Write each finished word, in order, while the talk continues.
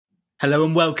Hello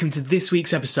and welcome to this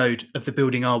week's episode of the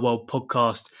Building Our World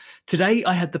podcast. Today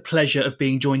I had the pleasure of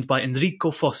being joined by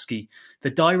Enrico Foschi, the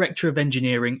Director of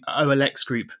Engineering at OLX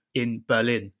Group in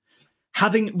Berlin.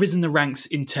 Having risen the ranks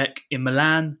in tech in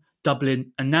Milan,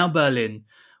 Dublin and now Berlin,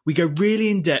 we go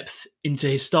really in depth into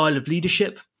his style of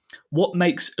leadership, what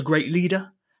makes a great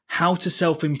leader, how to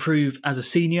self-improve as a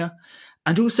senior,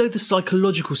 and also the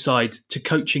psychological side to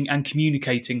coaching and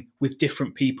communicating with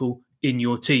different people in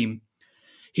your team.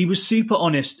 He was super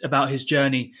honest about his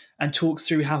journey and talked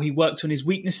through how he worked on his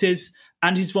weaknesses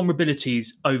and his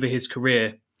vulnerabilities over his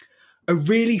career. A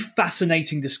really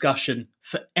fascinating discussion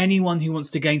for anyone who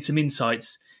wants to gain some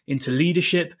insights into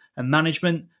leadership and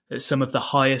management at some of the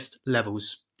highest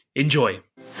levels. Enjoy.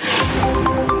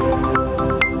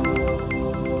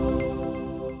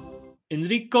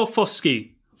 Enrico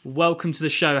Foschi, welcome to the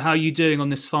show. How are you doing on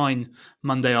this fine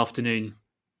Monday afternoon?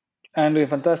 I'm doing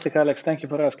fantastic, Alex. Thank you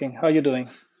for asking. How are you doing?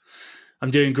 I'm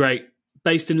doing great.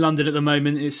 Based in London at the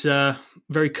moment. It's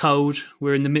very cold.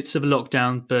 We're in the midst of a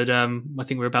lockdown, but I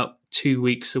think we're about 2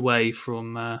 weeks away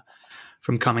from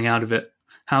coming out of it.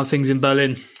 How are things in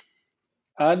Berlin?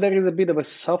 There is a bit of a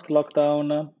soft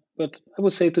lockdown, but I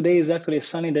would say today is actually a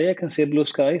sunny day. I can see a blue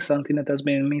sky, something that has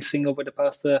been missing over the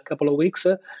past couple of weeks.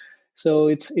 So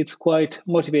it's quite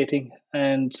motivating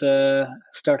and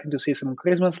starting to see some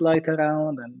Christmas light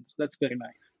around, and that's very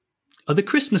nice. Are the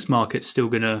Christmas markets still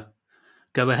going to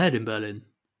go ahead in Berlin,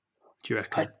 do you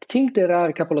reckon? I think there are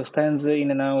a couple of stands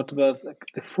in and out, but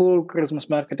the full Christmas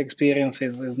market experience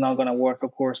is not going to work,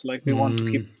 of course. Like we want to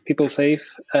keep people safe,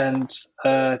 and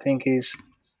I think is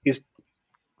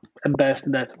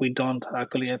best that we don't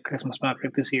actually have Christmas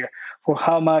market this year. For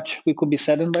how much we could be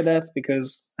saddened by that,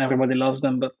 because everybody loves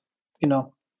them, but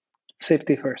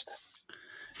safety first.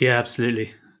 Yeah,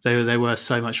 absolutely. They were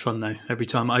so much fun though. Every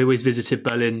time I always visited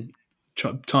Berlin,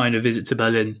 trying to visit to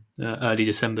Berlin early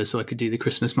December so I could do the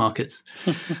Christmas markets.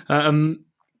 But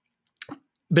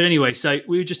anyway, so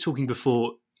we were just talking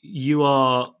before. You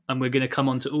are, and we're going to come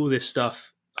on to all this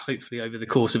stuff hopefully over the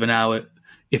course of an hour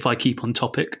if I keep on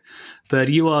topic. But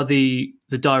you are the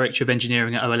Director of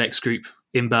Engineering at OLX Group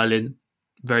in Berlin,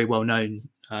 very well known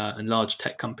and large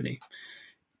tech company.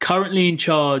 Currently in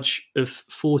charge of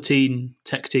 14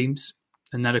 tech teams,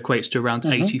 and that equates to around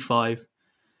 85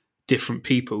 different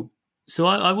people. So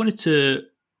I wanted to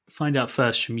find out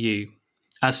first from you,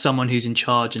 as someone who's in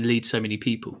charge and leads so many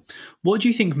people, what do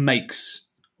you think makes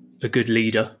a good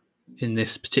leader in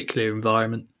this particular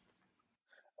environment?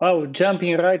 Oh,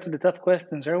 jumping right to the tough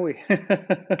questions, are we?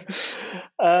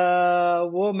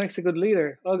 What makes a good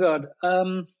leader? Oh, God.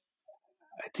 I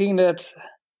think that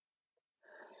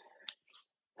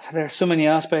there are so many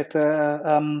aspects.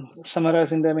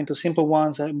 Summarizing them into simple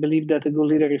ones, I believe that a good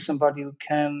leader is somebody who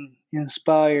can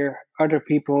inspire other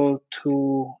people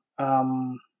to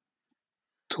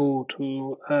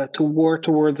work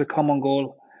towards a common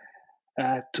goal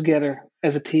together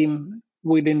as a team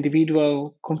with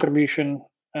individual contribution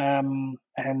and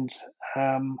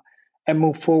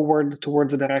move forward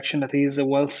towards a direction that is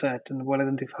well set and well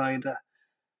identified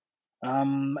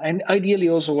and ideally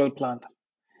also well planned.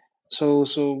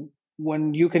 So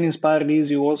when you can inspire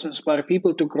these, you also inspire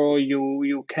people to grow.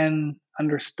 You can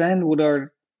understand what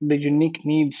are the unique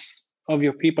needs of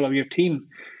your people, of your team,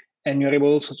 and you're able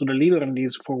also to deliver on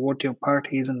these for what your part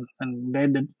is, and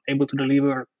they're able to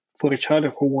deliver for each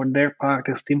other for what their part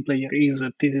as team player is.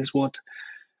 This is what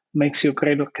makes you a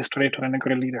great orchestrator and a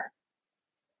great leader.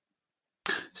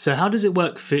 So how does it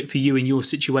work for you in your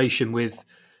situation with,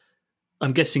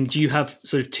 I'm guessing, do you have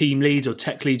sort of team leads or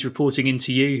tech leads reporting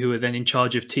into you who are then in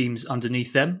charge of teams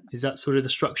underneath them? Is that sort of the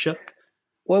structure?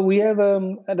 Well, we have,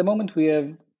 at the moment, we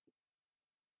have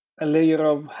a layer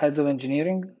of heads of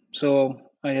engineering. So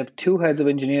I have 2 heads of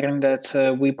engineering that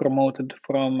we promoted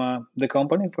from the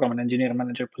company, from an engineer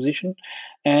manager position,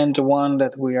 and one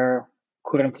that we are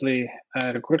currently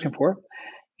recruiting for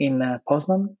in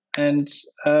Poznan. And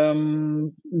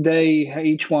they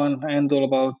each one handle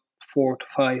about 4 to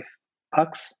 5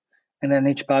 packs, and then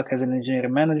each pack has an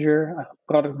engineering manager, a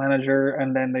product manager,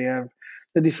 and then they have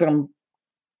the different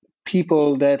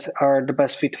people that are the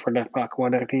best fit for that pack,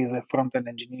 whether it is a front-end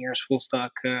engineers, full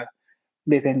stack,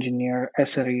 data engineer,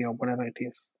 SRE, or whatever it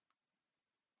is.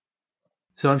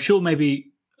 So I'm sure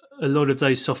maybe a lot of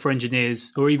those software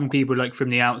engineers, or even people like from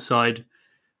the outside,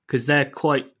 because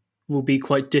will be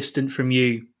quite distant from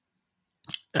you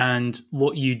and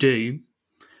what you do.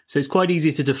 So it's quite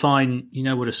easy to define,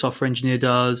 what a software engineer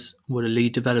does, what a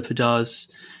lead developer does,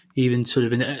 even sort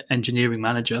of an engineering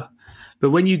manager. But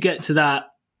when you get to that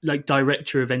like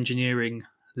director of engineering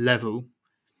level,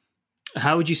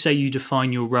 how would you say you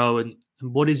define your role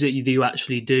And what is it that you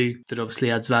actually do that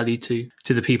obviously adds value to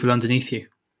the people underneath you?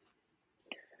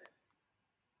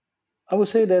 I would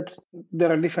say that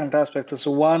there are different aspects.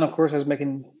 So one, of course, is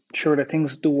making sure that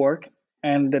things do work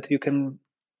and that you can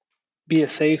be a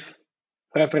safe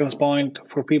reference point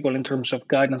for people in terms of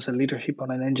guidance and leadership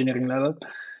on an engineering level.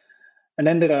 And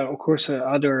then there are, of course,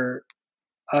 other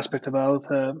aspects about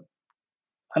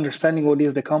understanding what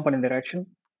is the company direction,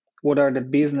 what are the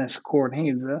business core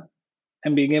needs,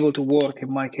 and being able to work,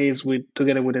 in my case, with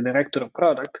together with the director of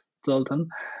product, Zoltan,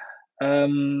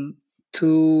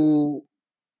 to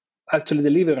actually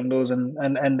deliver on those and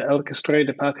orchestrate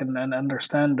the pack and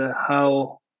understand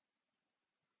how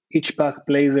each pack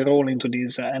plays a role into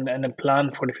this and a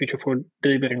plan for the future for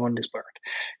delivering on this part.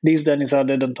 This then is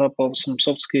added on top of some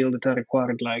soft skills that are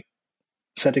required, like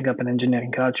setting up an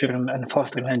engineering culture and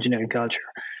fostering engineering culture,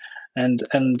 and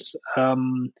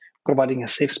providing a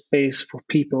safe space for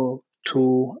people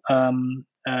to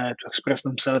express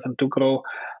themselves and to grow,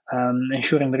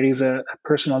 ensuring there is a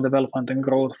personal development and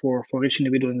growth for each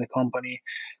individual in the company,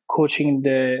 coaching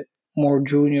the more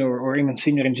junior or even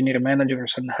senior engineering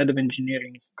managers and head of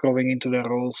engineering growing into their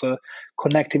roles,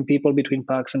 connecting people between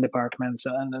packs and departments,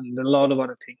 and a lot of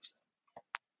other things.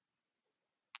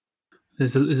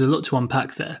 There's a lot to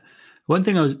unpack there. One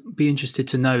thing I would be interested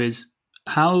to know is,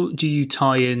 how do you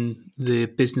tie in the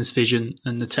business vision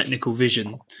and the technical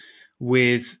vision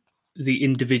with the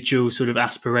individual sort of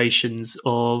aspirations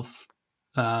of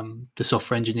the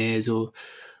software engineers or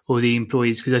the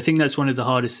employees? Because I think that's one of the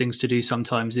hardest things to do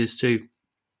sometimes, is to,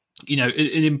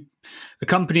 a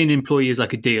company and employee is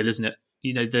like a deal, isn't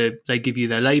it? They give you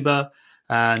their labor,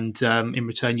 and in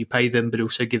return you pay them, but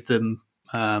also give them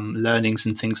learnings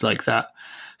and things like that.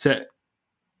 So,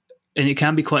 and it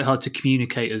can be quite hard to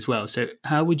communicate as well. So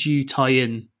how would you tie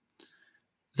in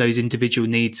those individual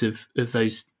needs of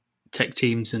those tech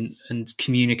teams and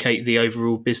communicate the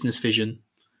overall business vision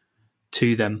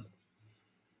to them?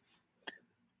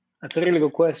 That's a really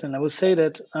good question. I would say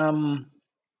that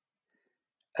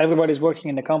everybody's working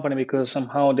in the company because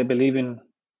somehow they believe in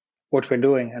what we're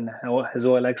doing. And as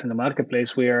OLX in the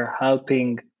marketplace, we are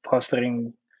helping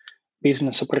fostering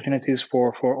business opportunities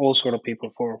for all sort of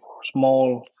people, for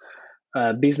small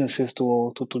businesses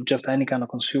to just any kind of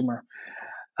consumer.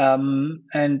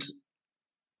 And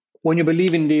when you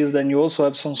believe in this, then you also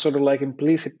have some sort of like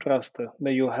implicit trust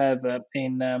that you have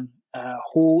in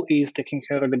who is taking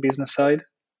care of the business side.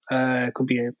 It could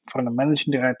be from the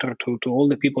managing director to all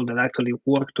the people that actually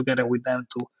work together with them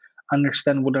to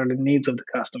understand what are the needs of the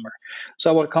customer.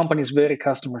 So our company is very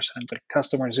customer centric.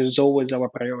 Customers is always our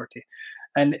priority,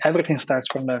 and everything starts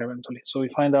from there eventually. So we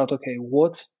find out, okay,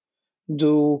 what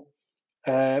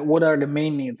are the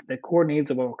main needs, the core needs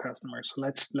of our customers. So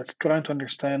let's try to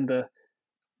understand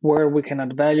where we can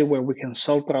add value, where we can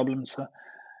solve problems,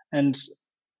 and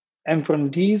from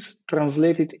these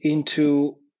translate it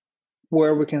into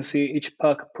where we can see each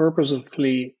pack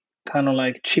purposefully kind of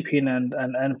like chip in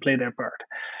and play their part.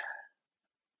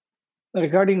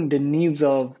 Regarding the needs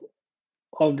of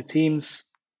the teams,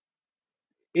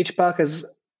 each pack has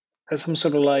some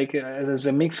sort of like as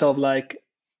a mix of like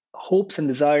hopes and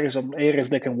desires of areas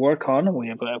they can work on. We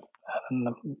have,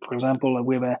 for example,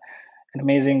 we have an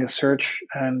amazing search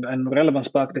and relevance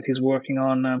pack that is working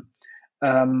on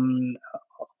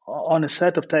a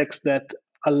set of texts that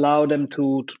allow them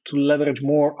to leverage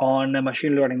more on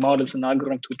machine learning models and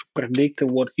algorithms to predict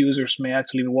what users may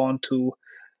actually want to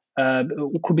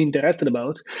could be interested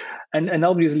about. And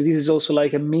obviously this is also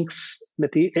like a mix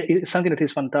that it's something that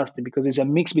is fantastic, because it's a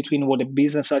mix between what the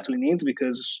business actually needs,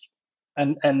 because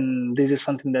and this is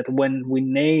something that when we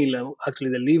nail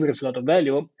actually delivers a lot of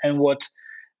value, and what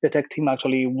the tech team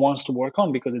actually wants to work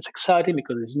on, because it's exciting,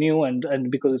 because it's new,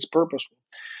 and because it's purposeful.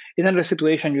 In another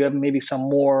situation, you have maybe some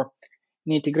more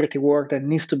nitty-gritty work that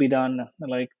needs to be done,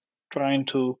 like trying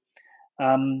to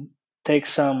take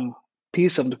some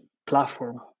piece of the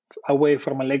platform away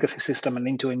from a legacy system and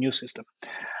into a new system.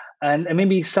 And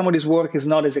maybe some of this work is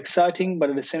not as exciting, but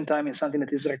at the same time, it's something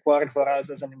that is required for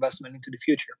us as an investment into the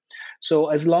future. So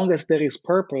as long as there is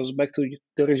purpose, back to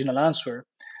the original answer,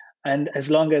 and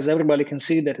as long as everybody can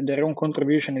see that their own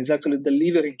contribution is actually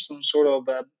delivering some sort of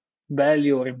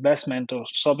value or investment or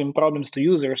solving problems to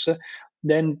users,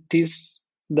 then this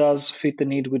does fit the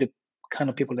need with the kind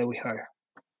of people that we hire.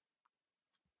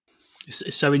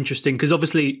 It's so interesting, because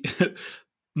obviously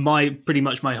pretty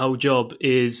much my whole job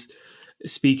is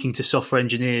speaking to software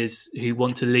engineers who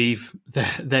want to leave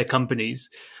their companies,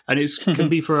 and it can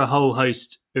be for a whole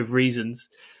host of reasons.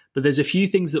 But there's a few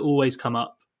things that always come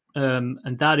up,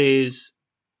 and that is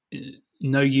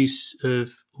no use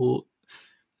of, or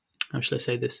how should I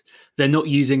say this? They're not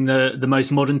using the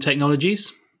most modern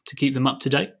technologies to keep them up to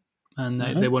date, and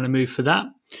they want to move for that.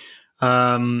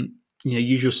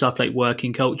 Usual stuff like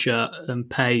working culture and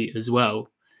pay as well.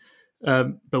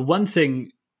 But one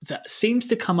thing that seems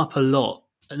to come up a lot,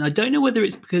 and I don't know whether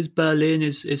it's because Berlin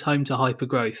is home to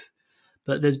hypergrowth,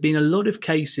 but there's been a lot of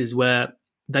cases where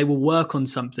they will work on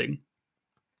something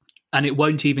and it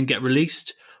won't even get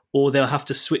released, or they'll have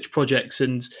to switch projects,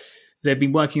 and they've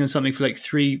been working on something for like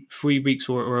three weeks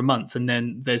or a month, and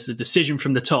then there's a decision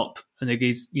from the top and they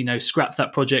go, scrap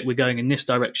that project, we're going in this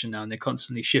direction now, and they're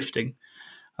constantly shifting.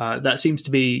 That seems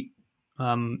to be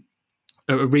a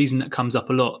reason that comes up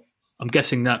a lot. I'm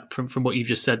guessing that from what you've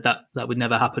just said, that would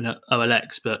never happen at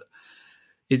OLX, but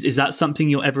is that something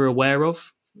you're ever aware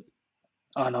of?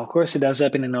 Oh, no, of course it does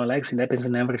happen in OLX. It happens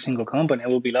in every single company. I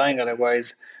will be lying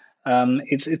otherwise.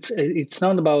 It's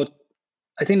not about.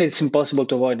 I think that it's impossible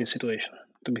to avoid this situation.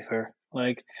 To be fair,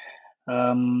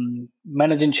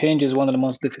 managing change is one of the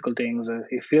most difficult things.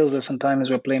 It feels that sometimes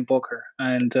we're playing poker,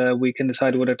 and we can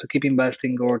decide whether to keep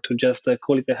investing or to just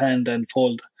call it a hand and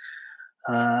fold,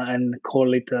 and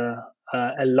call it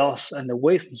a loss and a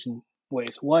waste in some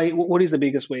ways. Why? What is the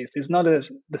biggest waste? It's not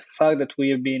the fact that we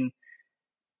have been.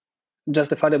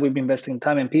 Just the fact that we've been investing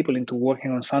time and people into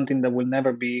working on something that will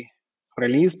never be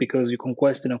released, because you can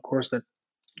question, of course, that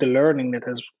the learning that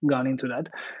has gone into that.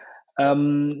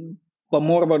 But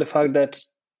more about the fact that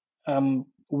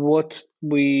what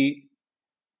we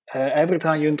every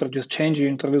time you introduce change, you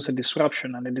introduce a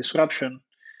disruption, and the disruption,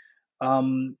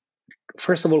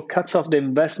 first of all, cuts off the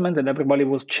investment that everybody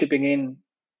was chipping in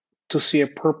to see a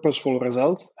purposeful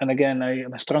result. And again, I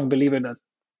am a strong believer that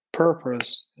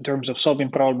purpose in terms of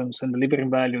solving problems and delivering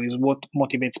value is what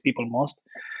motivates people most.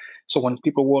 So when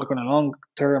people work on a long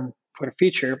term for a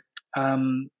feature,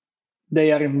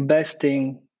 they are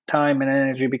investing time and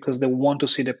energy because they want to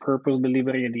see the purpose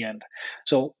delivery at the end.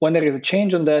 So when there is a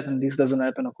change on that and this doesn't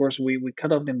happen, of course, we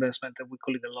cut off the investment and we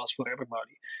call it a loss for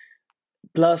everybody.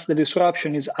 Plus, the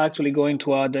disruption is actually going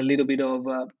to add a little bit of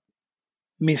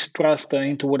mistrust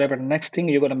into whatever next thing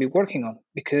you're going to be working on,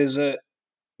 because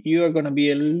you are going to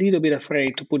be a little bit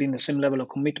afraid to put in the same level of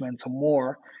commitments or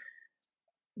more,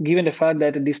 given the fact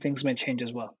that these things may change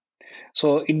as well.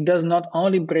 So it does not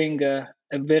only bring a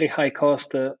very high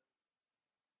cost to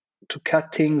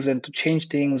cut things and to change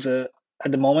things at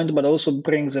the moment, but also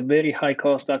brings a very high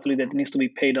cost actually that needs to be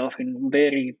paid off in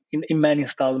many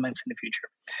installments in the future.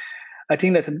 I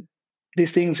think that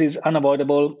these things is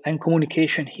unavoidable, and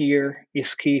communication here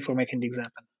is key for making things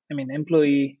happen. I mean,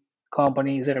 employee,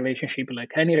 company is a relationship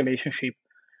like any relationship.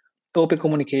 Open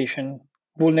communication,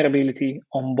 vulnerability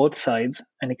on both sides,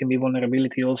 and it can be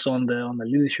vulnerability also on the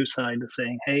leadership side,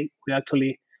 saying, "Hey, we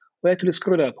actually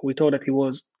screwed up. We thought that it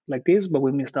was like this, but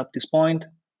we missed up this point,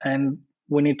 and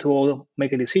we need to all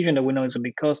make a decision that we know is a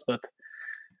big cost, but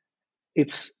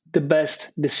it's the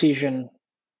best decision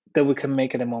that we can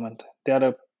make at the moment.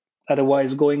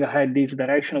 Otherwise, going ahead this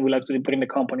direction will actually bring the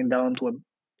company down to a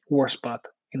worse spot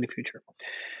in the future."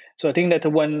 So I think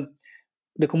that when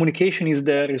the communication is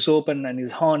there, is open and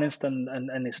is honest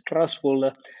and is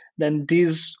trustful, then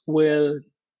this will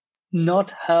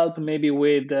not help maybe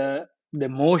with the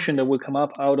emotion that will come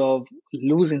up out of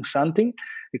losing something,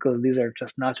 because these are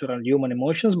just natural human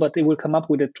emotions, but it will come up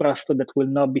with a trust that will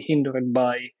not be hindered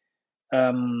by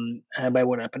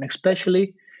what happened,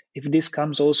 especially if this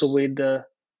comes also with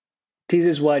this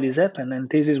is why this happened and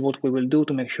this is what we will do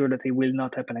to make sure that it will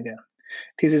not happen again.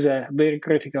 This is a very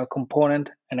critical component.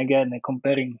 And again,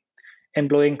 comparing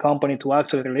employee and company to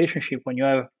actual relationship, when you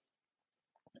have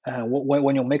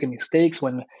when you're making mistakes,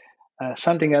 when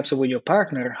something happens with your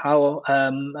partner, how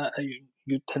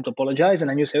you tend to apologize and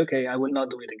then you say, okay, I will not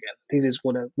do it again. This is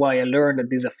why I learned that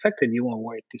this affected you or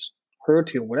why this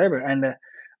hurt you or whatever. And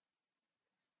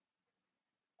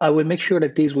I will make sure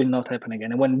that this will not happen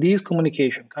again. And when this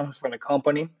communication comes from a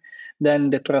company,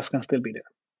 then the trust can still be there.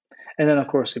 And then, of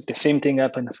course, if the same thing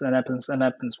happens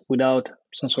without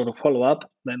some sort of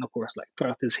follow-up, then, of course,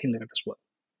 trust is hindered as well.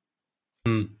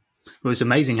 Well, it's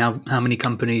amazing how many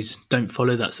companies don't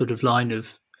follow that sort of line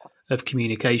of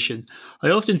communication. I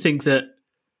often think that,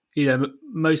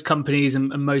 most companies and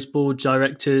most board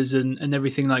directors and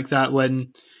everything like that,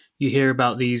 when you hear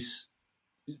about these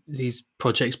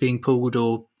projects being pulled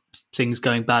or things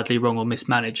going badly wrong or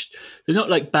mismanaged, they're not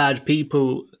like bad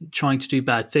people trying to do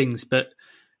bad things, but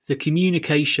the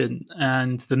communication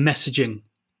and the messaging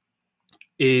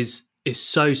is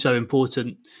so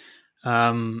important,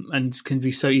 and can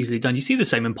be so easily done. You see the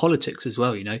same in politics as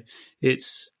well.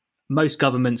 It's most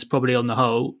governments probably on the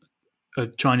whole are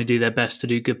trying to do their best to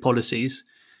do good policies,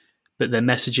 but their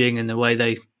messaging and the way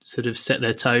they sort of set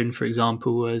their tone, for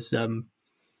example, as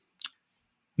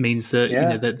means that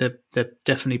that they're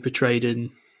definitely portrayed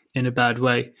in a bad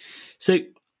way. So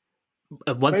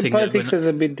one In thing politics is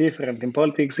a bit different. In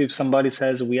politics, if somebody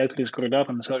says we actually screwed up,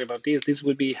 I'm sorry about this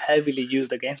would be heavily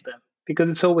used against them because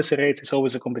it's always a race, it's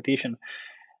always a competition.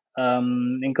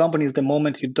 In companies, the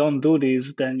moment you don't do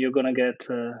this, then you're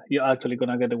actually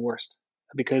gonna get the worst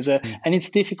because and it's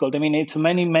difficult. I mean, it's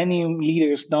many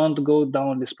leaders don't go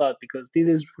down this path because this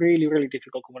is really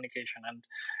difficult communication,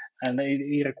 and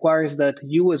it requires that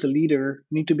you as a leader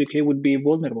need to be okay with being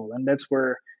vulnerable, and that's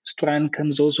where strength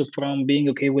comes also from being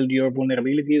okay with your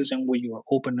vulnerabilities and with your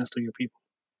openness to your people.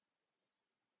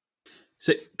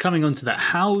 So coming on to that,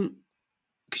 how,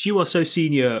 because you are so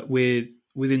senior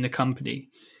within the company,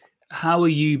 how are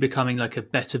you becoming like a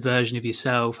better version of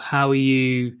yourself? How are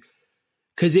you,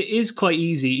 because it is quite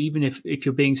easy, even if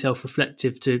you're being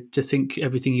self-reflective, to think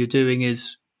everything you're doing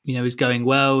is going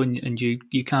well, and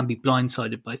you can be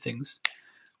blindsided by things.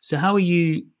 So how are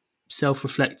you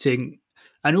self-reflecting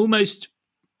and almost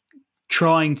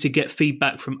trying to get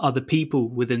feedback from other people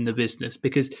within the business,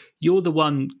 because you're the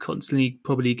one constantly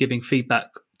probably giving feedback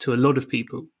to a lot of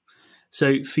people.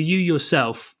 So for you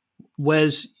yourself,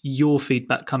 where's your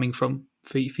feedback coming from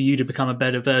for you to become a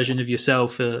better version of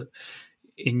yourself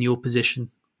in your position?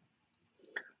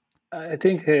 I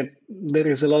think there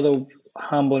is a lot of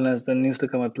humbleness that needs to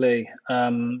come at play.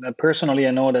 Personally,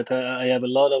 I know that I have a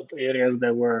lot of areas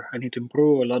where I need to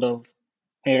improve, a lot of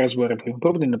areas where I've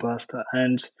improved in the past,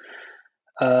 and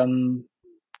um,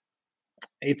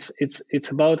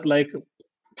 it's about, like,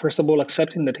 first of all,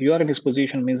 accepting that you are in this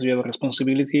position means you have a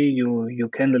responsibility. You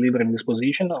can deliver in this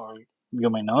position, or you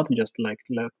may not. Just like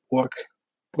work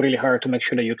really hard to make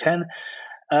sure that you can.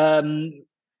 Um,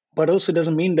 but also, it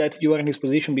doesn't mean that you are in this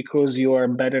position because you are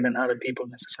better than other people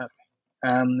necessarily.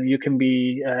 You can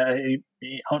be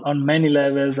on many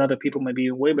levels. Other people may be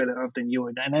way better off than you,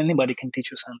 and anybody can teach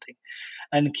you something.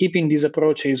 And keeping this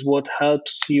approach is what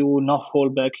helps you not fall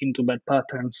back into bad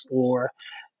patterns or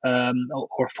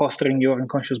fostering your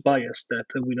unconscious bias that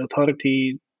with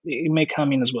authority it may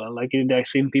come in as well. Like I've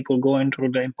seen people going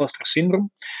through the imposter syndrome,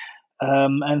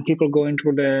 and people going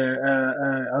through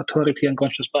the authority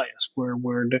unconscious bias,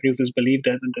 where there is this belief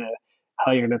that the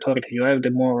higher the authority you have, the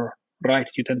more right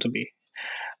you tend to be.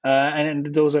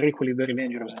 And those are equally very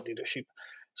dangerous in leadership.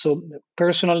 So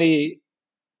personally,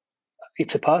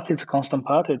 it's a path, it's a constant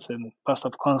path, it's a path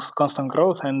of constant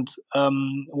growth. And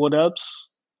what helps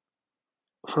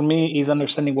for me is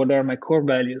understanding what are my core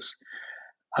values,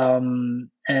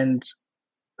 and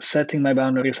setting my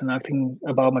boundaries and acting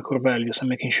about my core values and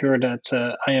making sure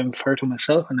that I am fair to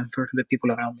myself and I'm fair to the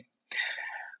people around me.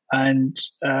 And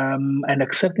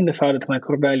accepting the fact that my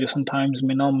core values sometimes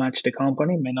may not match the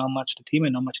company, may not match the team, may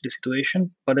not match the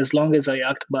situation. But as long as I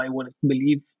act by what I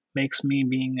believe makes me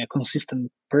being a consistent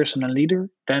person and leader,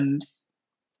 then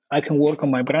I can work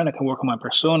on my brand, I can work on my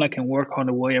persona, I can work on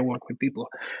the way I work with people.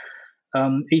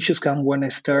 Issues come when I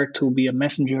start to be a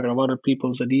messenger of other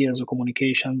people's ideas or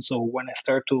communications, or when I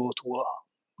start to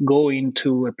go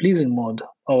into a pleasing mode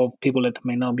of people that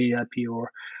may not be happy,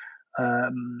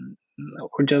 um,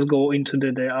 or just go into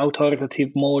the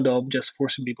authoritative mode of just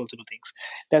forcing people to do things.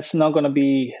 That's not going to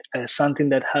be something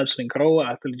that helps me grow.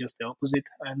 Actually, just the opposite.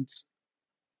 And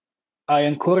I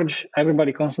encourage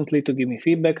everybody constantly to give me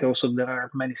feedback. Also, there are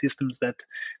many systems that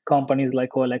companies like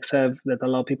OLX have that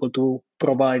allow people to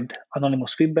provide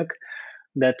anonymous feedback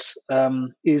that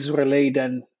is relayed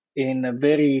and in a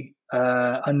very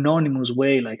anonymous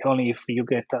way. Like only if you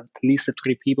get at least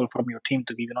 3 people from your team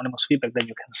to give anonymous feedback, then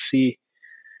you can see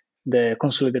the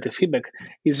consolidated feedback.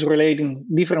 Is relayed in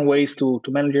different ways to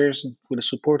managers with the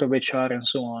support of HR and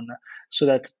so on, so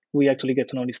that we actually get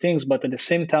to know these things. But at the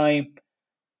same time,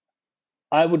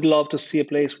 I would love to see a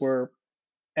place where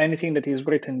anything that is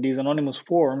written in these anonymous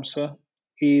forms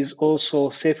is also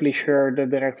safely shared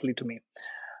directly to me.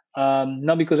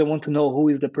 Not because I want to know who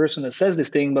is the person that says this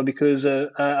thing, but because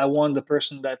I want the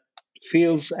person that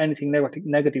feels anything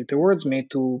negative towards me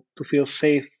to feel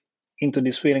safe into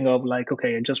this feeling of like,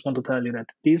 okay, I just want to tell you that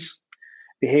this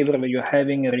behavior that you're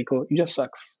having, Enrico, it just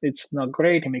sucks. It's not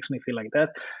great. It makes me feel like that.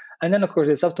 And then, of course,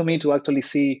 it's up to me to actually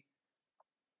see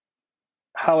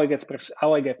how I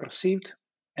get perceived,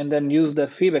 and then use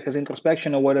that feedback as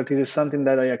introspection of whether this is something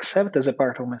that I accept as a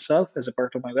part of myself, as a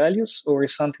part of my values, or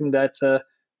is something that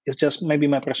is just maybe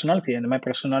my personality, and my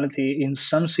personality in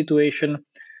some situation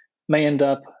may end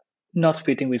up not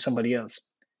fitting with somebody else.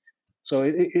 So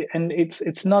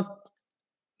it's not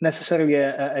necessarily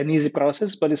an easy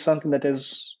process, but it's something that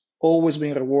has always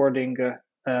been rewarding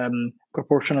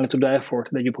proportionally to the effort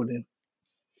that you put in.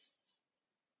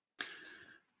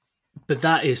 But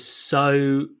that is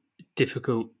so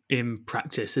difficult in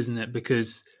practice, isn't it?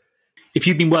 Because if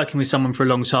you've been working with someone for a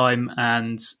long time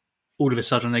and all of a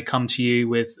sudden they come to you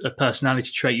with a personality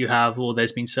trait you have, or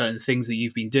there's been certain things that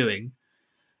you've been doing,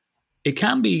 it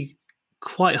can be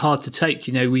quite hard to take.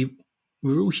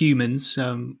 We're all humans.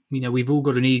 We've all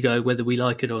got an ego, whether we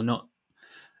like it or not.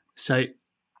 So,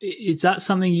 is that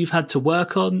something you've had to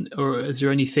work on, or is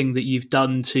there anything that you've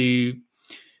done to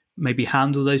maybe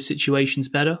handle those situations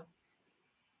better?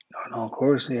 Oh, no, of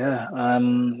course, yeah.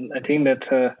 I think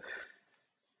that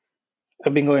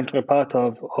I've been going through a path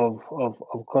of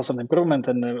constant improvement,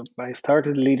 and I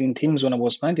started leading teams when I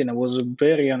was 19. I was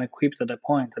very unequipped at that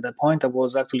point. At that point, I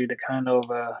was actually the kind of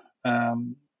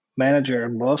manager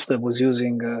and boss that was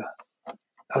using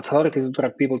authority to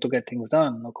drive people to get things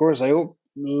done. Of course,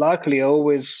 luckily I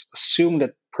always assumed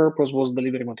that purpose was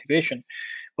delivery motivation,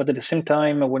 but at the same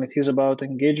time, when it is about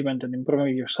engagement and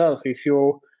improving yourself, if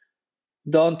you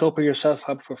don't open yourself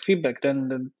up for feedback,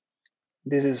 then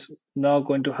this is not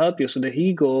going to help you. So the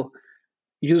ego,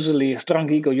 usually a strong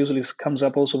ego, usually comes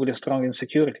up also with a strong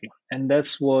insecurity, and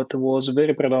that's what was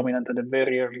very predominant at the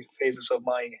very early phases of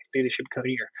my leadership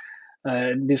career.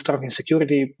 This strong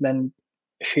insecurity then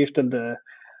shifted the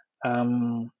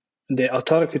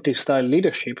authoritative style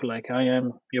leadership, like I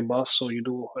am your boss, so you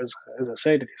do as I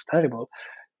said. It is terrible.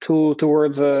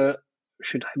 Towards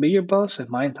should I be your boss?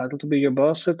 Am I entitled to be your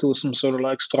boss? To some sort of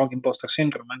like strong imposter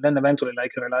syndrome, and then eventually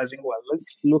like realizing, well,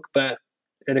 let's look back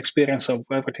at experience of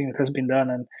everything that has been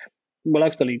done, and well,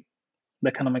 actually,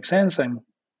 that kind of makes sense. I'm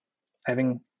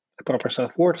having a proper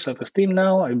self-worth, self-esteem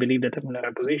now. I believe that I'm in the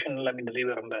right position. Let me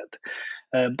deliver on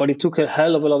that. But it took a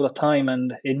hell of a lot of time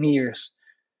and in years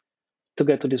to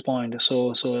get to this point.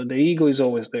 So the ego is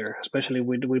always there, especially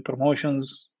with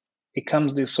promotions. It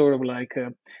comes this sort of like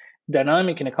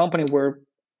dynamic in a company where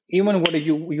even whether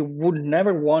you would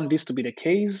never want this to be the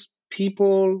case,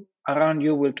 people around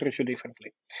you will treat you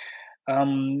differently.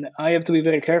 I have to be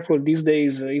very careful these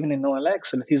days, even in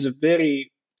OLX, and it is a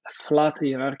very flat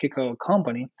hierarchical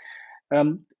company.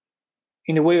 Um,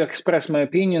 in a way, I express my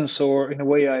opinions, or in a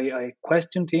way, I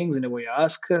question things, in a way, I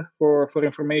ask for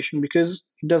information, because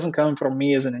it doesn't come from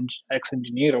me as an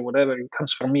ex-engineer or whatever. It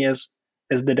comes from me as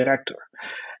the director,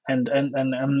 and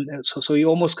so it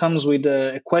almost comes with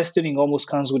a questioning, almost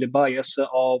comes with a bias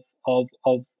of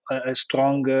a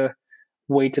strong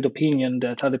weighted opinion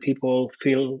that other people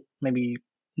feel maybe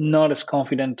not as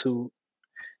confident to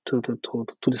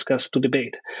discuss, to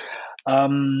debate.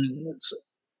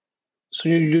 So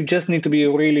you just need to be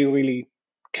really, really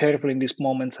careful in these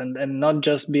moments, and not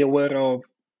just be aware of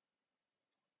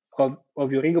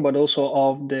your ego, but also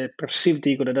of the perceived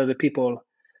ego that other people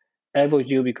have of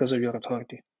you because of your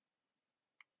authority.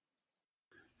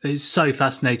 It's so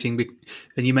fascinating,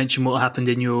 and you mentioned what happened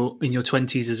in your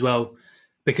 20s as well,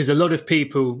 because a lot of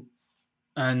people,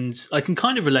 and I can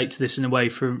kind of relate to this in a way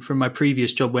from my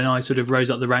previous job when I sort of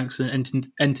rose up the ranks and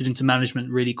entered into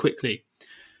management really quickly.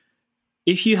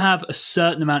 If you have a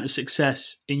certain amount of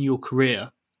success in your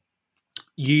career,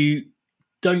 you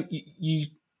don't you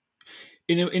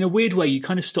in a weird way, you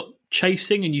kind of stop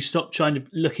chasing and you stop trying to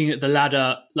looking at the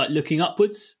ladder, like looking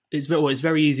upwards. It's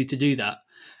very easy to do that,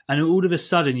 and all of a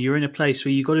sudden you're in a place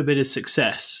where you've got a bit of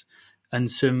success and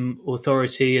some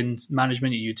authority and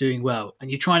management, and you're doing well,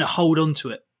 and you're trying to hold on to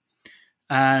it,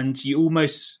 and you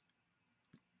almost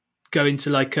go into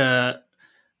like a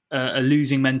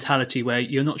losing mentality where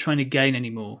you're not trying to gain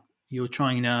anymore. You're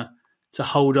trying to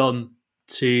hold on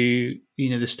to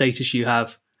the status you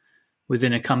have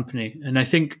within a company. And I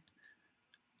think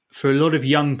for a lot of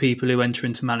young people who enter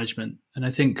into management, and I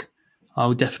think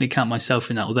I'll definitely count myself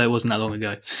in that, although it wasn't that long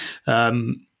ago,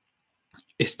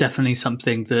 it's definitely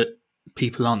something that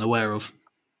people aren't aware of.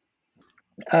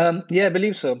 Yeah, I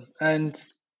believe so.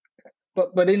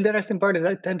 But the interesting part that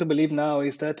I tend to believe now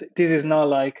is that this is not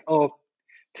like, oh,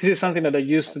 this is something that I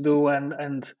used to do,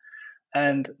 and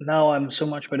now I'm so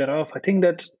much better off. I think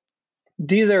that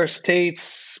these are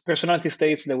personality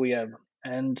states that we have,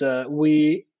 and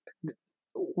we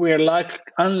are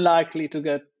unlikely to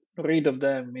get rid of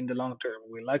them in the long term.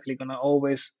 We're likely gonna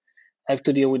always have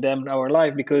to deal with them in our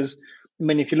life, because I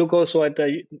mean, if you look also at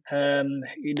in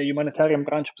the humanitarian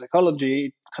branch of psychology,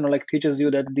 it kind of like teaches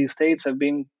you that these states have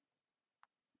been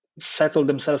settled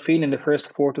themselves in the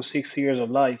first 4 to 6 years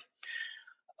of life.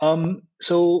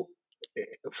 So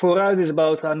for us, it's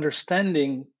about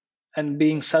understanding and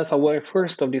being self-aware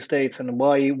first of these states, and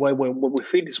why we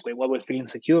feel this way, why we feel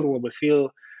insecure, why we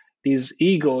feel this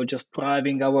ego just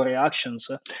driving our reactions,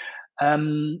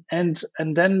 and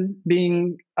then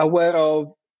being aware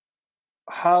of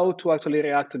how to actually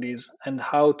react to these and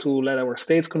how to let our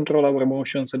states control our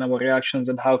emotions and our reactions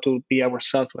and how to be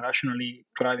ourselves rationally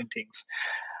driving things.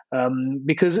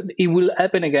 Because it will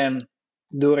happen again.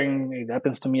 It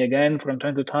happens to me again from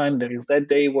time to time. There is that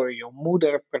day where your mood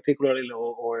are particularly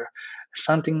low, or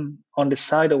something on the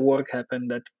side of work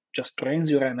happened that just drains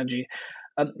your energy.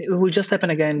 It will just happen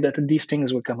again that these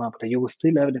things will come up, that you will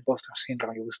still have the imposter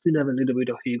syndrome, you will still have a little bit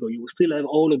of ego, you will still have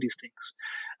all of these things.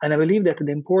 And I believe that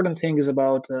the important thing is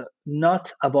about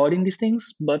not avoiding these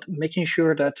things, but making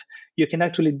sure that you can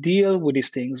actually deal with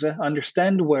these things,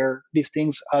 understand where these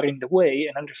things are in the way,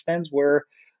 and understands where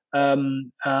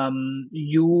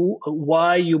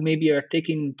why you maybe are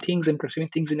taking things and perceiving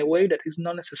things in a way that is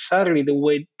not necessarily the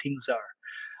way things are.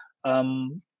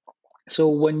 So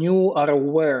when you are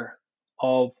aware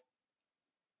of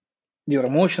your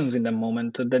emotions in the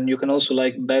moment, then you can also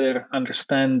like better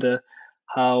understand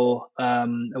how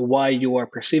why you are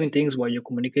perceiving things, why you're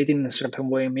communicating in a certain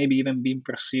way, maybe even being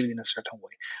perceived in a certain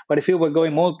way. But I feel we're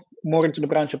going more into the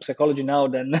branch of psychology now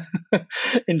than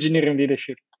engineering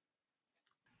leadership.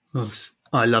 Well,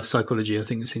 I love psychology. I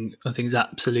think it's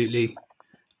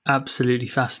absolutely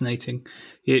fascinating.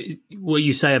 What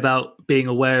you say about being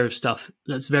aware of stuff,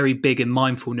 that's very big in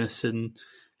mindfulness and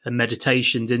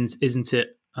meditations, isn't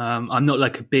it? I'm not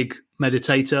like a big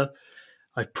meditator.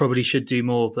 I probably should do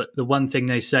more, but the one thing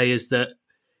they say is that,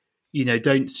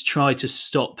 don't try to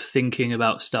stop thinking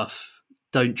about stuff.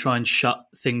 Don't try and shut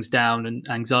things down and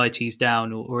anxieties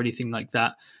down or anything like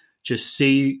that. Just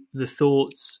see the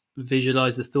thoughts,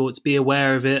 visualize the thoughts, be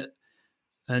aware of it,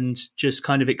 and just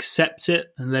kind of accept it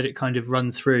and let it kind of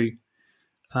run through.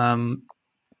 And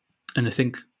I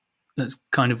think that's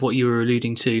kind of what you were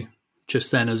alluding to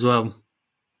just then as well.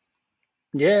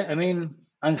 Yeah, I mean,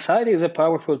 anxiety is a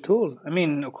powerful tool. I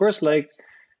mean, of course, like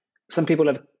some people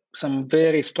have some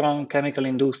very strong chemical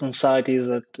induced anxieties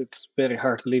that it's very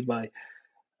hard to live by.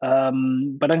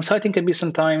 But anxiety can be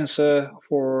sometimes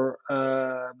for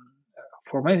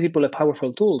many people a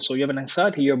powerful tool. So you have an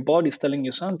anxiety, your body is telling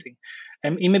you something,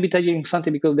 and it may be telling you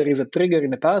something because there is a trigger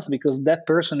in the past, because that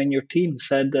person in your team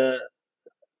said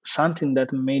something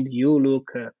that made you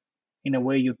look in a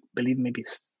way you believe maybe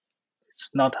it's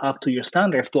not up to your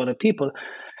standards to other people.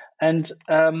 And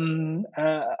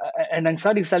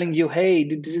anxiety is telling you, hey,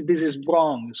 this is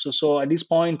wrong. So at this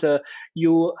point,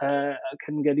 you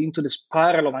can get into the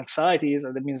spiral of anxieties.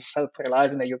 That means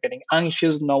self-realizing that you're getting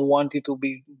anxious, not wanting to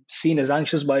be seen as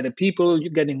anxious by the people.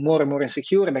 You're getting more and more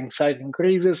insecure, and anxiety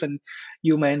increases, and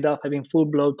you may end up having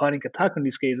full-blown panic attack in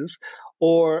these cases.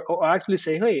 Or actually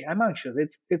say, hey, I'm anxious.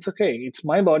 It's okay. It's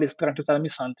my body's trying to tell me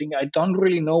something. I don't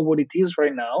really know what it is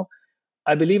right now.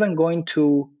 I believe I'm going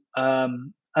to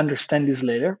understand this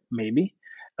later, maybe,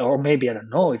 or maybe I don't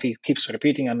know if he keeps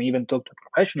repeating. I'm even talk to a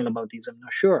professional about this. I'm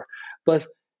not sure, but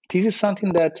this is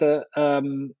something that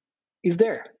is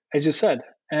there, as you said,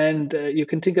 and you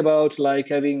can think about like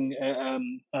having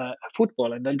a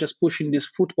football and then just pushing this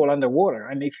football underwater.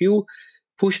 And if you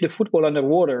push the football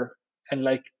underwater and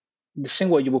like the same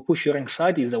way you will push your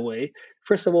anxieties away,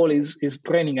 first of all, is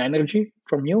draining energy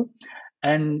from you.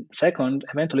 And second,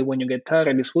 eventually, when you get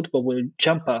tired, this football will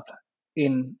jump up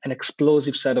in an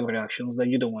explosive set of reactions that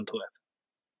you don't want to have.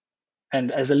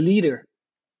 And as a leader,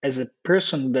 as a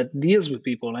person that deals with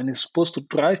people and is supposed to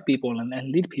drive people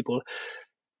and lead people,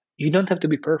 you don't have to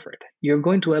be perfect. You're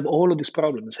going to have all of these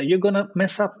problems and you're going to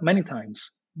mess up many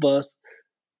times. But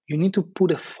you need to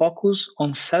put a focus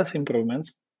on self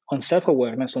improvements, on self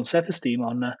awareness, on self esteem,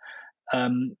 on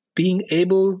being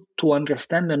able to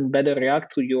understand and better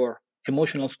react to your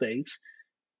emotional states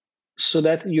so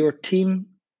that your team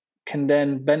can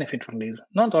then benefit from this.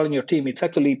 Not only your team, it's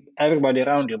actually everybody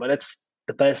around you. But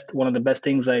that's one of the best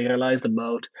things I realized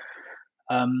about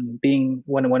being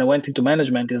when I went into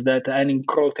management is that any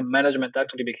growth in management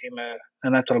actually became a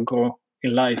natural growth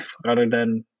in life rather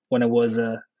than when I was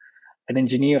an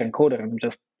engineer and coder. I'm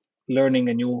just learning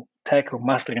a new tech or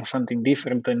mastering something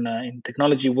different in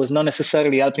technology was not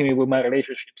necessarily helping me with my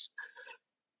relationships.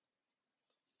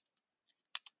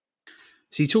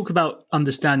 So you talk about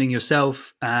understanding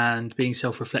yourself and being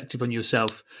self-reflective on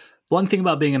yourself. One thing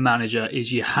about being a manager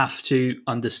is you have to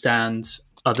understand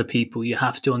other people. You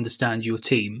have to understand your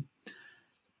team.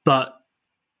 But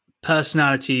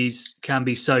personalities can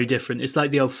be so different. It's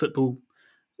like the old football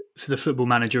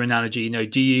manager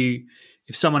analogy.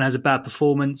 If someone has a bad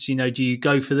performance, do you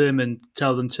go for them and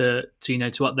tell them to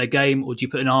up their game, or do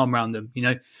you put an arm around them?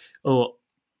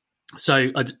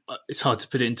 It's hard to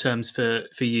put it in terms for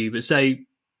you, but say,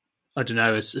 I don't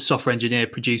know, a software engineer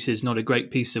produces not a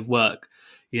great piece of work.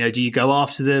 Do you go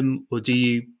after them, or do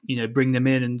you bring them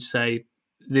in and say,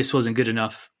 this wasn't good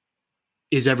enough?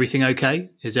 is everything okay?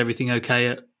 Is everything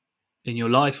okay in your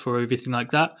life or everything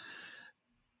like that?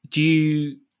 Do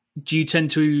you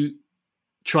tend to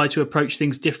try to approach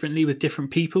things differently with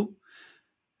different people?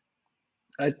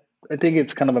 I I think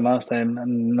it's kind of a must. I'm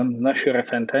not sure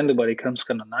if I intend to, but it comes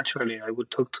kind of naturally. I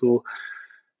would talk to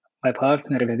my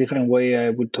partner in a different way. I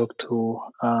would talk to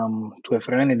a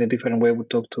friend in a different way. I would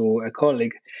talk to a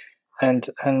colleague, and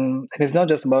it's not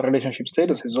just about relationship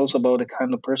status. It's also about the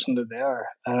kind of person that they are.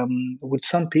 With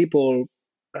some people,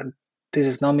 and this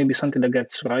is not maybe something that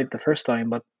gets right the first time,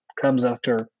 but comes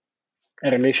after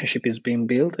a relationship is being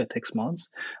built. It takes months.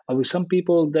 But with some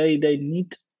people, they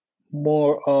need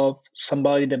more of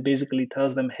somebody that basically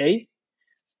tells them, "Hey,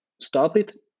 stop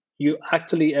it. You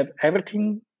actually have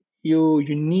everything you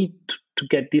need to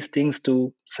get these things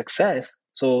to success.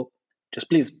 So just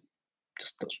please,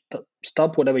 just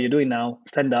stop whatever you're doing now.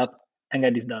 Stand up and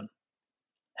get this done."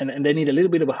 And they need a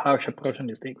little bit of a harsh approach on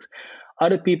these things.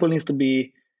 Other people needs to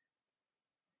be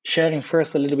sharing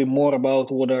first a little bit more about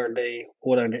what are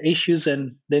the issues,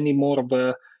 and they need more of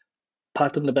a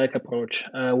pat on the back approach,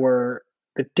 where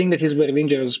the thing that is very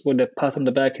dangerous with the pat on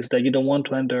the back is that you don't want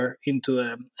to enter into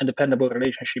a dependable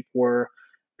relationship where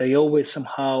they always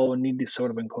somehow need this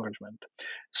sort of encouragement.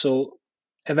 So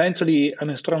eventually,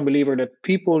 I'm a strong believer that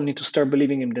people need to start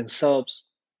believing in themselves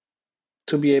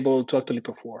to be able to actually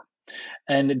perform.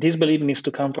 And this belief needs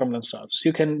to come from themselves.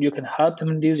 You can help them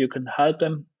in this. You can help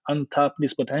them untap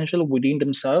this potential within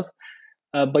themselves,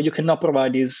 but you cannot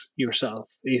provide this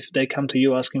yourself. If they come to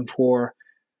you asking for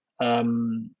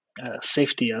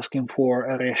safety, asking for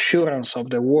a reassurance of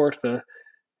their worth.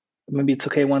 Maybe it's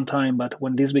okay one time, but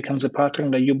when this becomes a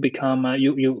pattern, that you become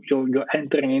you're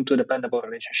entering into a dependable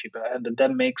relationship, and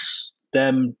that makes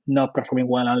them not performing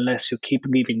well unless you keep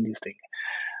giving this thing.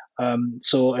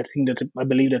 So I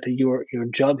believe that your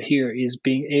job here is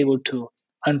being able to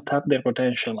untap their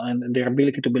potential and their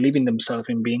ability to believe in themselves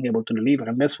and being able to deliver,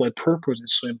 and that's why purpose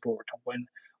is so important.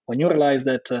 When you realize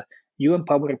that you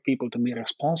empower people to be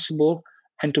responsible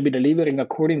and to be delivering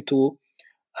according to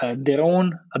their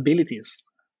own abilities,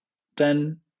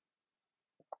 then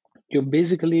you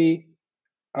basically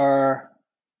are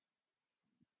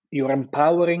you're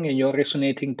empowering and you're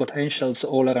resonating potentials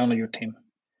all around your team.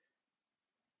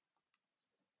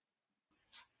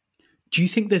 Do you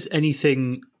think there's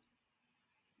anything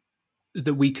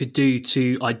that we could do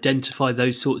to identify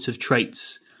those sorts of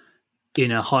traits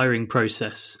in a hiring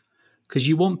process? Because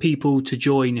you want people to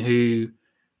join who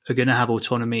are going to have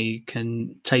autonomy,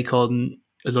 can take on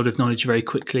a lot of knowledge very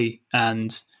quickly,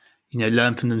 and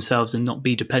learn from themselves and not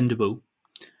be dependable.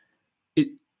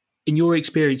 In your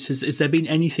experience, has there been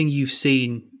anything you've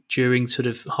seen during sort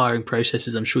of hiring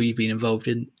processes? I'm sure you've been involved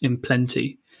in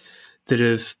plenty that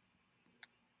have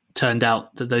turned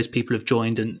out that those people have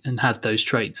joined and had those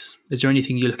traits. Is there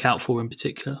anything you look out for in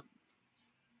particular?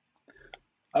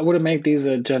 I wouldn't make this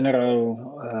a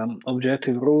general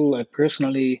objective rule. I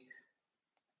personally,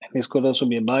 and this could also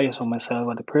be a bias on myself,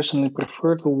 but I personally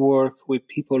prefer to work with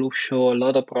people who show a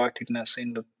lot of proactiveness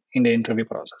in the interview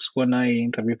process. When I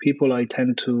interview people,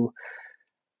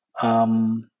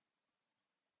 um,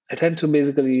 I tend to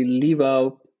basically leave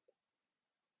out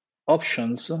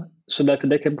options so that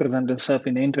they can present themselves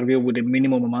in the interview with the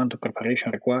minimum amount of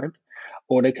preparation required,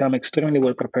 or they come extremely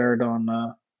well prepared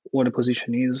on what the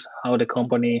position is, how the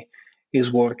company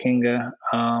is working.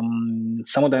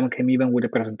 Some of them came even with the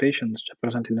presentations,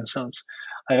 presenting themselves.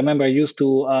 I remember I used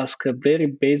to ask a very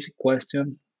basic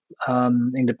question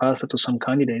in the past to some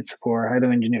candidates for head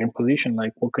of engineering position,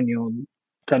 like, what can you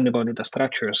tell me about data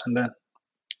structures? And then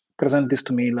present this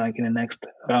to me like in the next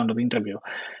round of interview.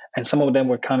 And some of them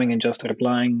were coming and just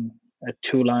replying a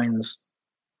 2 lines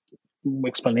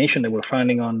explanation they were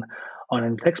finding on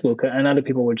a textbook, and other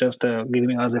people were just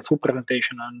giving us a full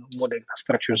presentation on what data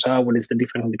structures are, what is the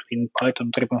difference between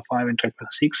Python 3.5 and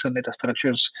 3.6 and data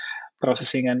structures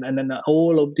processing, and then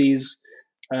all of these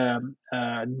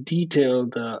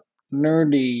detailed,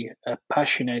 nerdy,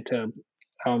 passionate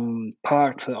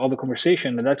parts of the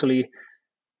conversation that actually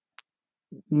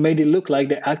made it look like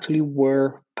they actually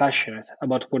were passionate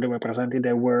about what they were presenting.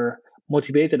 They were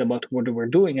motivated about what they were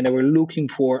doing, and they were looking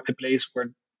for a place where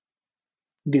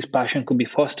this passion could be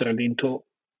fostered into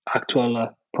actual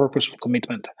purposeful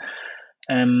commitment.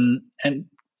 And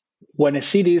when I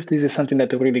see this is something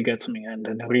that really gets me,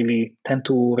 and I really tend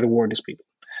to reward these people.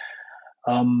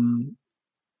 And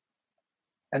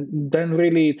then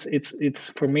really, it's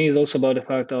for me, it's also about the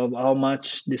fact of how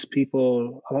much these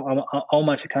people, how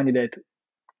much a candidate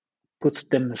puts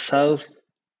themselves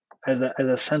as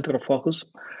a center of focus,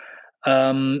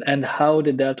 and how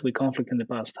they dealt with conflict in the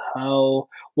past,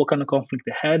 what kind of conflict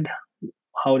they had,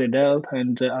 how they dealt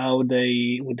and how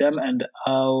they with them and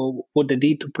how what they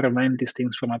did to prevent these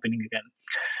things from happening again.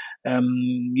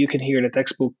 You can hear the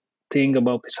textbook thing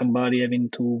about somebody having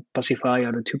to pacify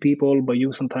other two people, but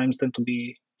you sometimes tend to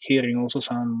be hearing also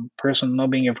some person not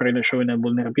being afraid of showing a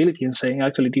vulnerability and saying,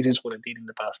 actually, this is what I did in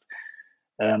the past.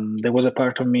 There was a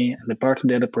part of me and the part of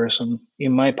the other person.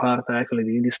 In my part, I actually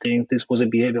did this thing. This was a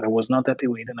behavior I was not happy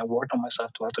with, and I worked on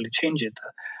myself to actually change it.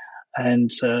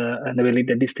 And I believe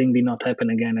that this thing did not happen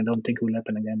again. I don't think it will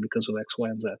happen again because of X, Y,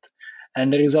 and Z.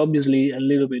 And there is obviously a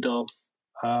little bit of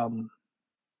um,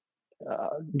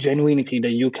 genuinity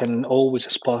that you can always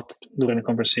spot during a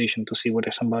conversation to see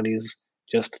whether somebody is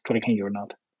just tricking you or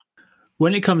not.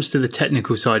 When it comes to the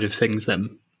technical side of things,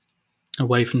 then,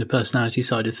 away from the personality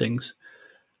side of things,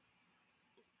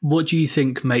 what do you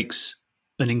think makes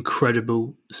an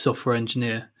incredible software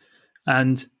engineer?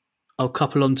 And I'll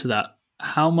couple onto that.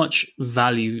 How much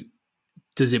value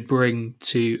does it bring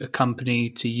to a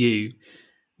company, to you,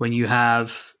 when you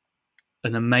have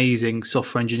an amazing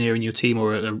software engineer in your team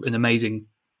or an amazing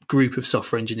group of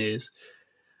software engineers?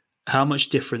 How much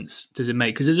difference does it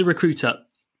make? Because as a recruiter,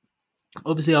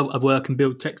 obviously I work and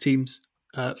build tech teams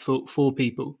for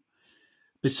people.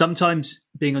 But sometimes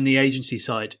being on the agency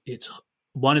side, it's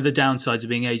one of the downsides of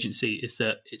being agency is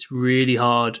that it's really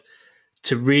hard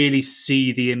to really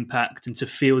see the impact and to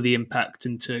feel the impact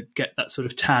and to get that sort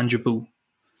of tangible,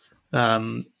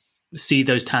 see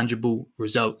those tangible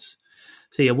results.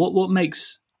 So yeah, what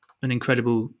makes an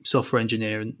incredible software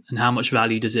engineer, and how much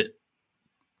value does it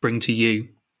bring to you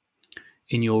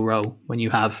in your role when you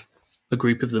have a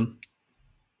group of them?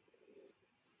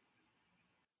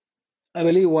 I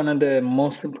believe one of the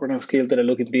most important skills that I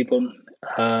look in people,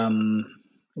 um,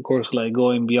 of course, like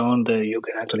going beyond you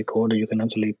can actually code, you can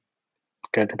actually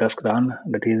get the task done.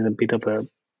 That is a bit of a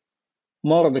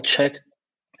more of a check,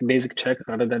 a basic check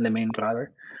rather than the main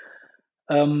driver.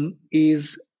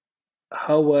 Is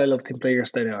how well of team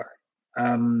players they are.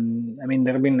 I mean,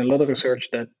 there have been a lot of research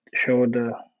that showed,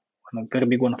 a very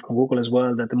big one from Google as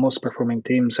well, that the most performing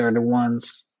teams are the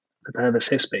ones that have a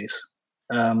safe space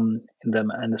in them.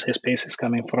 And the safe space is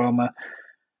coming from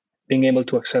being able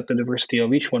to accept the diversity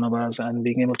of each one of us and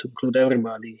being able to include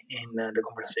everybody in the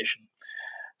conversation.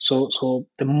 So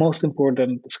the most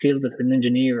important skill that an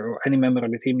engineer or any member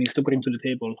of the team needs to bring to the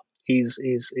table is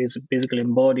basically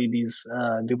embody these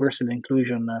diversity and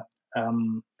inclusion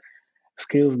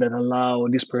skills that allow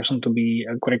this person to be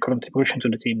a great contribution to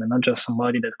the team and not just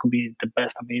somebody that could be the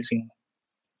best amazing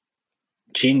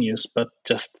genius, but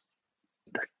just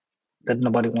that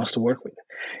nobody wants to work with,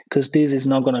 because this is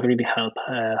not going to really help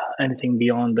anything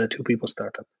beyond the two people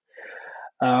startup.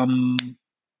 Um,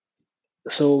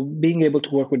 so being able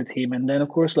to work with a team, and then of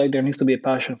course, like there needs to be a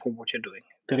passion for what you're doing.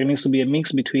 There needs to be a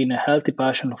mix between a healthy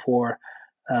passion for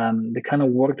the kind of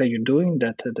work that you're doing,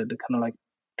 that the kind of like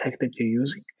tech that you're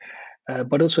using,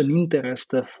 but also an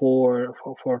interest for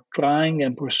trying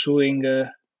and pursuing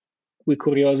with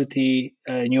curiosity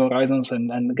new horizons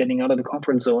and getting out of the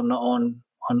comfort zone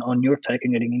on your tech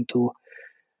and getting into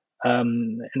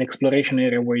an exploration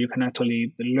area where you can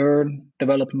actually learn,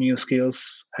 develop new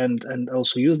skills, and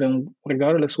also use them,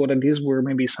 regardless whether these were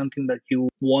maybe something that you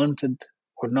wanted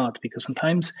or not. Because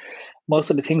sometimes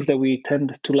most of the things that we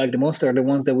tend to like the most are the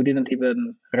ones that we didn't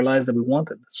even realize that we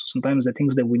wanted. So sometimes the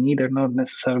things that we need are not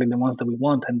necessarily the ones that we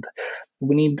want, and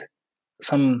we need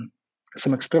some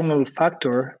external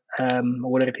factor,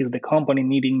 whether it is the company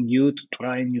needing you to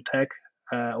try new tech,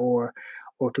 or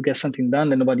to get something done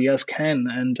that nobody else can,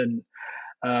 and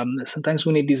sometimes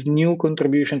we need this new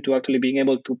contribution to actually being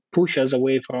able to push us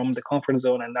away from the comfort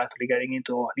zone and actually getting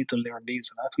into, oh, I need to learn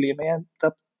this, and actually I may end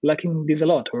up liking this a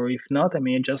lot, or if not, I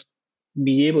may just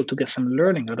be able to get some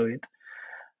learning out of it,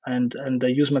 and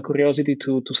use my curiosity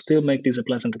to still make this a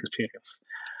pleasant experience.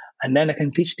 And then I can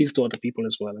teach this to other people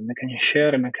as well, and I can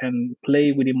share and I can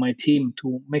play within my team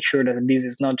to make sure that this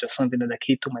is not just something that I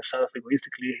keep to myself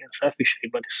egoistically and selfishly,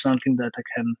 but it's something that I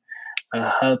can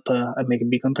help and make a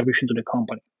big contribution to the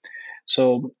company.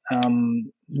 So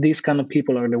these kind of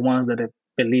people are the ones that I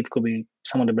believe could be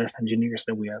some of the best engineers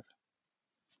that we have.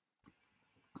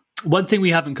 One thing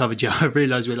we haven't covered yet, I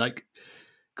realise we're like,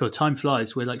 God, time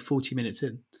flies. We're like 40 minutes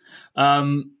in.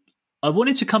 I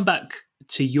wanted to come back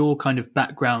to your kind of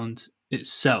background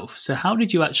itself. So how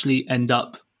did you actually end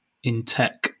up in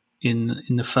tech in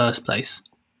the first place?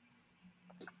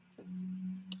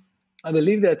 I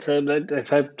believe that,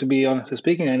 if I have to be honestly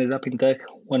speaking, I ended up in tech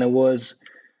when I was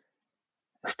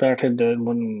started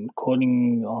when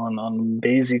coding on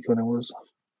Basic when I was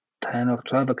 10 or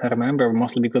 12. I can't remember,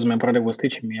 mostly because my brother was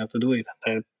teaching me how to do it.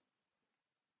 I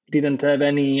didn't have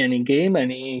any game,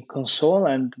 any console,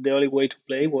 and the only way to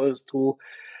play was to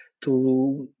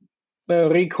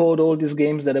recode all these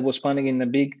games that I was finding in the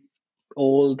big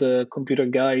old computer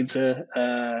guides,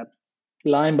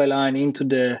 line by line into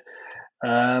the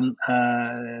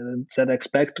ZX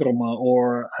Spectrum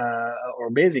or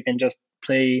Basic, and just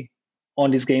play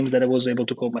on these games that I was able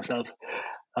to code myself.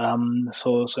 And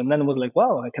then it was like,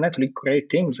 wow, I can actually create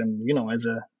things, and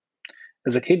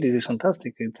as a kid, this is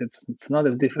fantastic. It's not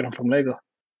as different from Lego.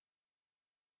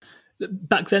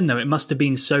 Back then, though, it must have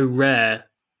been so rare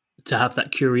to have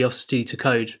that curiosity to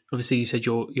code. Obviously, you said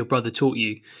your brother taught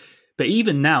you, but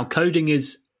even now, coding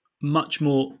is much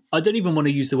more. I don't even want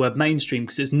to use the word mainstream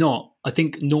because it's not. I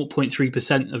think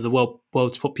 0.3% of the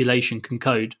world's population can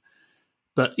code.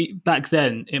 But back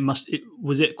then,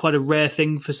 was it quite a rare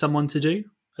thing for someone to do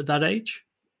at that age?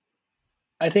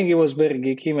 I think it was very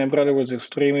geeky. My brother was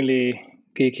extremely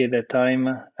geeky at that time,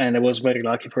 and I was very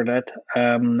lucky for that.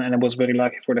 And I was very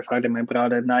lucky for the fact that my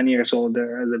brother, 9 years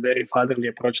older, has a very fatherly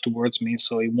approach towards me.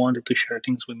 So he wanted to share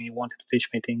things with me, he wanted to teach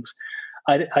me things.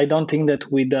 I don't think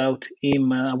that without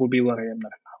him, I would be where I am now.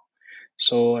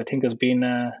 So I think it's been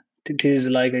it is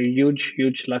like a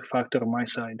huge luck factor on my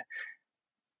side.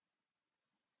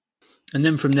 And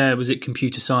then from there, was it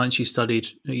computer science you studied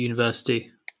at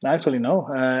university? Actually, no.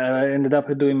 I ended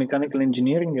up doing mechanical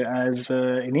engineering as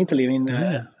in Italy. I mean,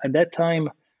 at that time,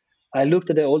 I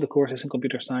looked at all the courses in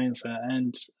computer science,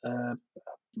 and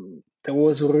there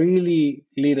was really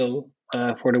little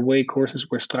for the way courses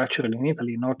were structured in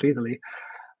Italy, North Italy,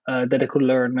 that I could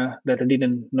learn that I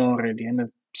didn't know already, and I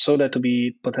saw that to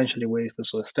be potentially wasted.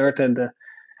 So I started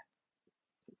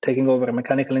taking over a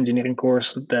mechanical engineering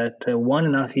course that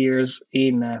 1.5 years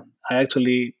in, I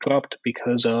actually dropped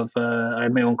because of I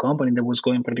had my own company that was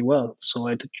going pretty well. So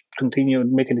I had to continue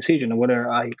make a decision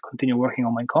whether I continue working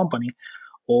on my company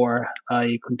or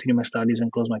I continue my studies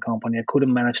and close my company. I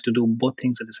couldn't manage to do both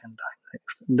things at the same time.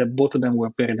 Both of them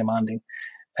were very demanding.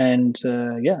 And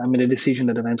I made a decision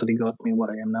that eventually got me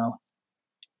where I am now.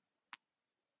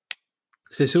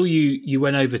 So I saw you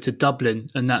went over to Dublin,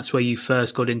 and that's where you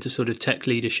first got into sort of tech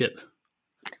leadership.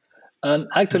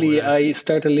 Actually, I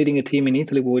started leading a team in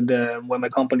Italy when my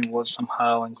company was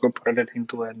somehow incorporated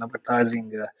into an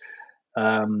advertising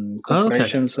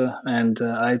corporations, and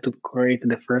I had to create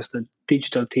the first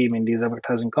digital team in this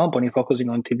advertising company, focusing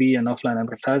on TV and offline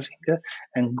advertising,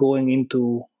 and going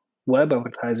into web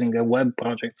advertising, web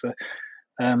projects. So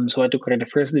I had to create the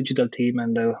first digital team,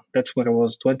 and that's where I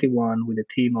was 21 with a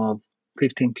team of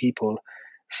 15 people.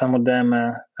 Some of them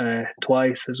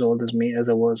twice as old as me as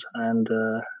I was, and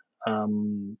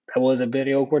that was a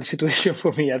very awkward situation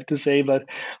for me, I have to say, but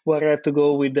where I had to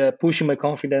go with pushing my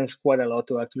confidence quite a lot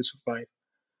to actually survive.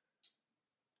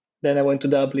 Then I went to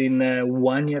Dublin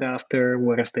 1 year after,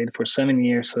 where I stayed for 7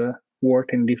 years,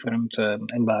 worked in different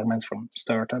environments, from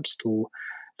startups to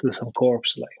some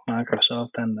corps like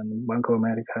Microsoft and Bank of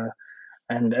America.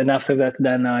 And after that,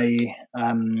 then I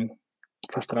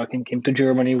fast tracking came to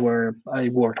Germany, where I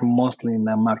worked mostly in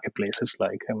marketplaces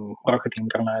like Rocket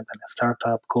Internet and a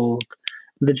startup called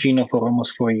Zegino for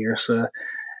almost 4 years,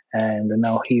 and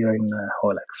now here in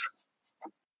OLX.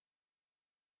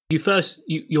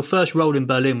 Your first role in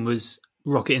Berlin was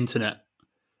Rocket Internet.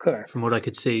 Correct. From what I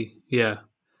could see, yeah,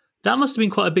 that must have been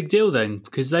quite a big deal then,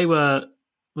 because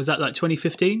was that like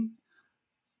 2015,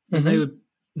 and Mm-hmm.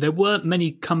 there weren't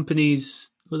many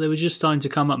companies. Well, they were just starting to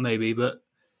come up, maybe, but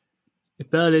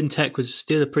Berlin tech was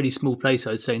still a pretty small place,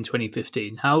 I'd say, in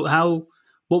 2015.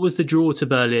 What was the draw to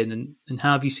Berlin, and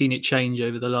how have you seen it change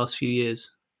over the last few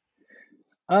years?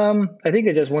 I think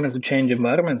I just wanted to change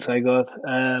environments. I got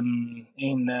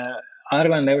in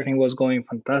Ireland, everything was going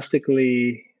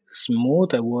fantastically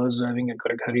smooth. I was having a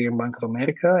great career in Bank of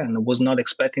America, and I was not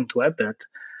expecting to have that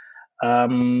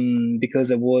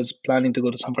because I was planning to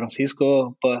go to San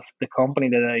Francisco, but the company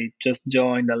that I just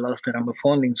joined, I lost the round of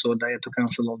funding, so I had to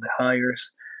cancel all the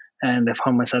hires, and I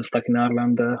found myself stuck in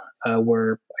Ireland,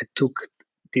 where I took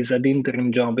this ad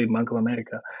interim job in Bank of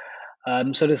America.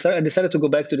 So I decided to go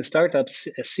back to the startups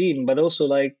scene, but also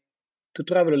like to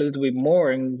travel a little bit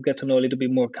more and get to know a little bit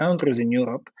more countries in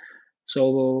Europe.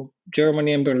 So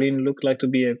Germany and Berlin looked like to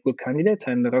be a good candidate,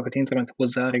 and Rocket Internet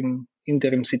was hiring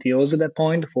interim CTOs at that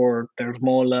point for their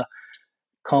small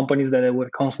companies that they were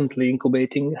constantly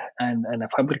incubating and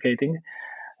fabricating.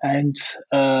 And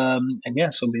yeah,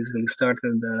 so basically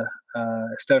started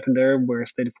there, where I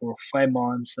stayed for 5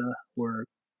 months, where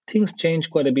things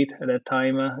changed quite a bit at that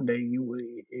time.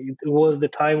 It was the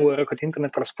time where Rocket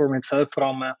Internet transformed itself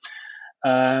from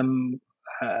a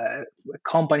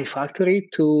company factory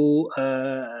to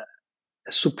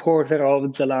a supporter of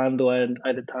Zalando and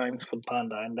at the times for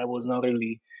Panda, and that was not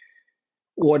really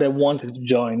what I wanted to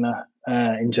join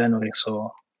in January.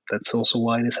 So that's also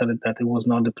why I decided that it was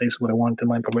not the place where I wanted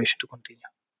my probation to continue.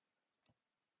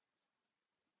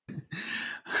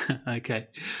 Okay.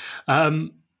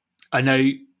 I know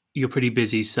you're pretty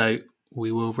busy, so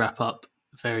we will wrap up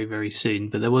very, very soon.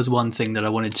 But there was one thing that I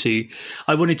wanted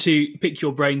to pick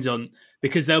your brains on,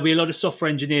 because there'll be a lot of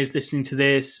software engineers listening to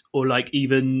this, or like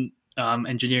even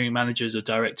engineering managers or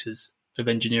directors of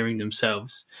engineering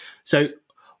themselves. So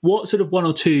what sort of one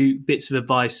or two bits of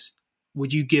advice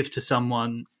would you give to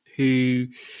someone who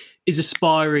is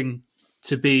aspiring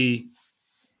to be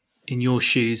in your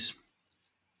shoes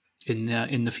in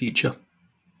the future?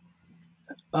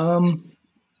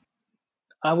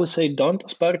 I would say don't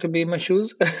aspire to be in my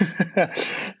shoes.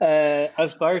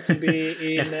 Aspire to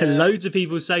be in. Loads of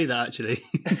people say that, actually.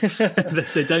 They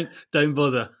say don't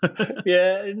bother.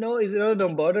 Yeah, no, it's not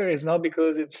don't bother. It's not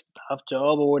because it's a tough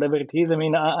job or whatever it is. I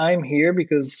mean, I'm here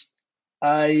because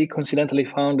I coincidentally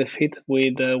found a fit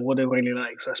with what I really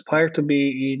like. So aspire to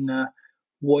be in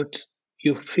what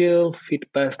you feel fit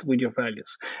best with your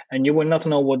values. And you will not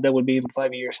know what that will be in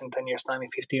 5 years, in 10 years' time, in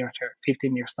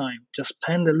 15 years' time. Just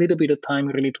spend a little bit of time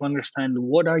really to understand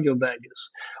what are your values.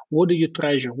 What do you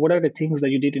treasure? What are the things that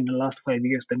you did in the last 5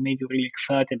 years that made you really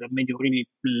excited, that made you really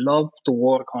love to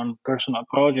work on personal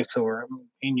projects or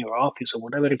in your office or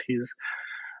whatever it is?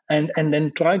 And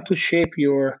then try to shape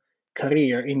your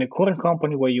career in the current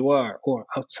company where you are or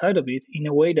outside of it in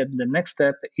a way that the next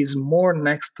step is more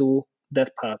next to that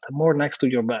path, more next to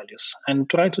your values, and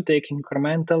try to take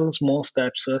incremental small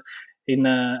steps in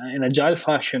an agile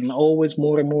fashion, always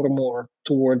more and more and more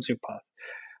towards your path.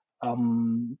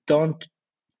 Don't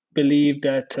believe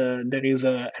that there is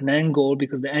an end goal,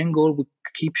 because the end goal will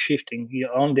keep shifting. The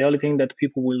only thing that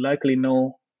people will likely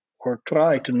know or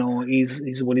try to know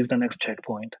is what is the next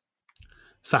checkpoint.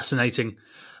 Fascinating.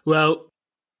 Well,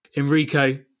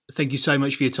 Enrico, thank you so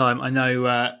much for your time. I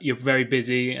know you're very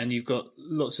busy and you've got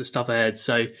lots of stuff ahead,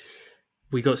 so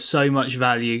we got so much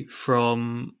value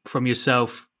from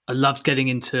yourself. I loved getting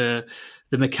into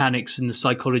the mechanics and the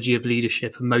psychology of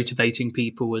leadership and motivating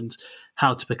people and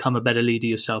how to become a better leader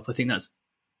yourself. I think that's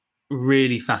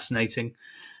really fascinating,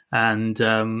 and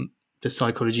the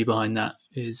psychology behind that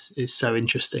is so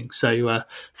interesting. So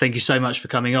thank you so much for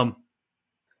coming on.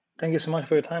 Thank you so much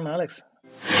for your time, Alex.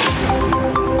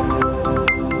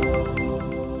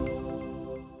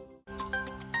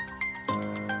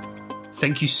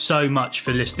 Thank you so much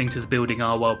for listening to the Building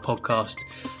Our World podcast.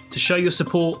 To show your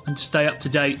support and to stay up to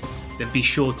date, then be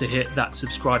sure to hit that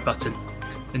subscribe button.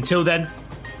 Until then,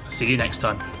 I'll see you next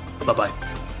time.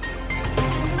 Bye-bye.